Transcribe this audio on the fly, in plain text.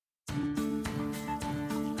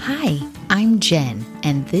Hi, I'm Jen,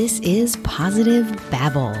 and this is Positive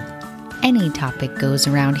Babble. Any topic goes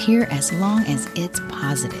around here as long as it's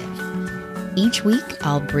positive. Each week,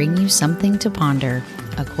 I'll bring you something to ponder,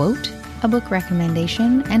 a quote, a book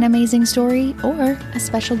recommendation, an amazing story, or a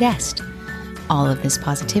special guest. All of this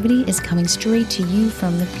positivity is coming straight to you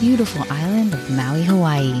from the beautiful island of Maui,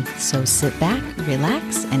 Hawaii. So sit back,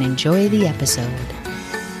 relax, and enjoy the episode.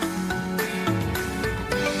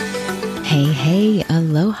 Hey,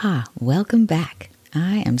 aloha. Welcome back.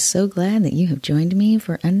 I am so glad that you have joined me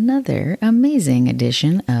for another amazing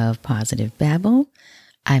edition of Positive Babble.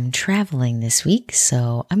 I'm traveling this week,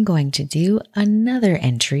 so I'm going to do another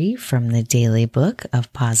entry from the daily book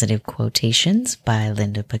of positive quotations by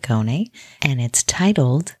Linda Piccone, and it's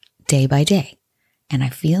titled Day by Day. And I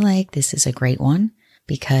feel like this is a great one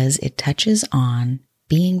because it touches on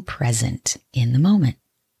being present in the moment.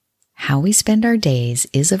 How we spend our days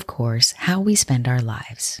is, of course, how we spend our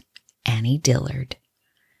lives. Annie Dillard.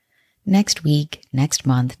 Next week, next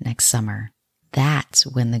month, next summer, that's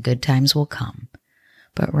when the good times will come.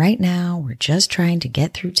 But right now, we're just trying to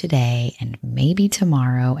get through today and maybe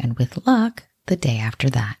tomorrow, and with luck, the day after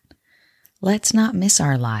that. Let's not miss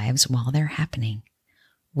our lives while they're happening.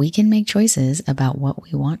 We can make choices about what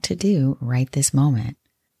we want to do right this moment.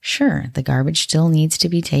 Sure, the garbage still needs to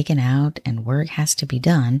be taken out and work has to be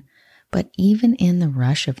done, but even in the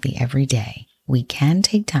rush of the everyday, we can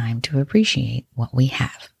take time to appreciate what we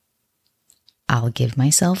have. I'll give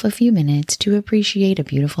myself a few minutes to appreciate a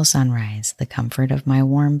beautiful sunrise, the comfort of my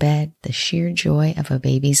warm bed, the sheer joy of a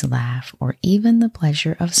baby's laugh, or even the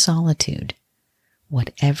pleasure of solitude.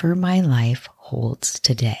 Whatever my life holds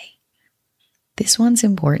today. This one's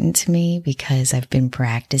important to me because I've been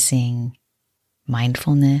practicing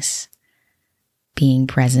mindfulness, being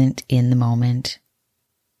present in the moment,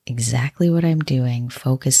 exactly what I'm doing,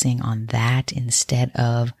 focusing on that instead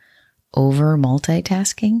of over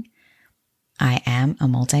multitasking. I am a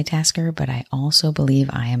multitasker, but I also believe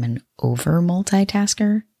I am an over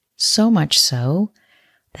multitasker, so much so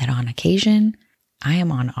that on occasion I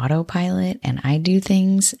am on autopilot and I do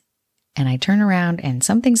things and I turn around and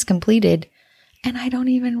something's completed and I don't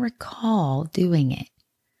even recall doing it.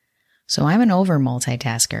 So I'm an over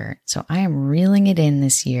multitasker. So I am reeling it in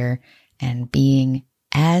this year and being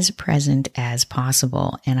as present as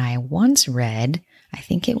possible. And I once read, I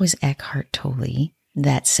think it was Eckhart Tolle,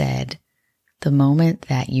 that said, the moment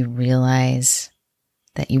that you realize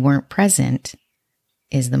that you weren't present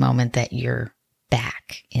is the moment that you're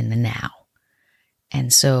back in the now.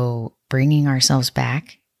 And so bringing ourselves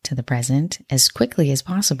back to the present as quickly as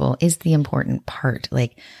possible is the important part.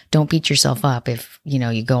 Like, don't beat yourself up if,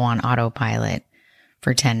 you go on autopilot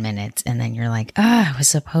for 10 minutes and then you're like, I was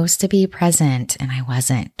supposed to be present and I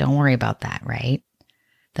wasn't. Don't worry about that, right?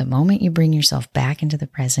 The moment you bring yourself back into the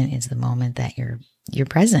present is the moment that you're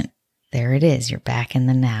present. There it is. You're back in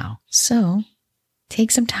the now. So take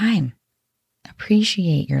some time.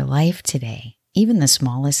 Appreciate your life today. Even the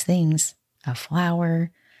smallest things, a flower,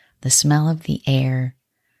 the smell of the air,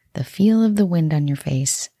 the feel of the wind on your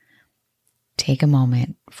face. Take a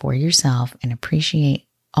moment for yourself and appreciate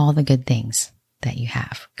all the good things that you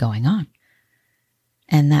have going on.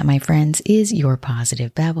 And that, my friends, is your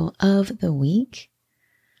Positive Babble of the week.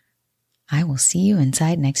 I will see you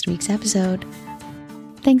inside next week's episode.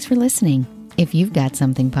 Thanks for listening. If you've got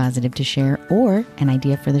something positive to share or an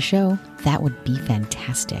idea for the show, that would be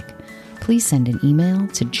fantastic. Please send an email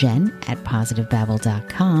to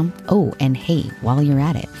jen@positivebabble.com. Oh, and hey, while you're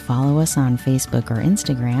at it, follow us on Facebook or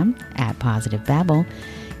Instagram @PositiveBabble.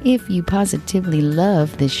 If you positively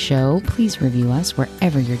love this show, please review us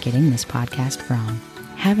wherever you're getting this podcast from.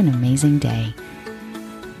 Have an amazing day.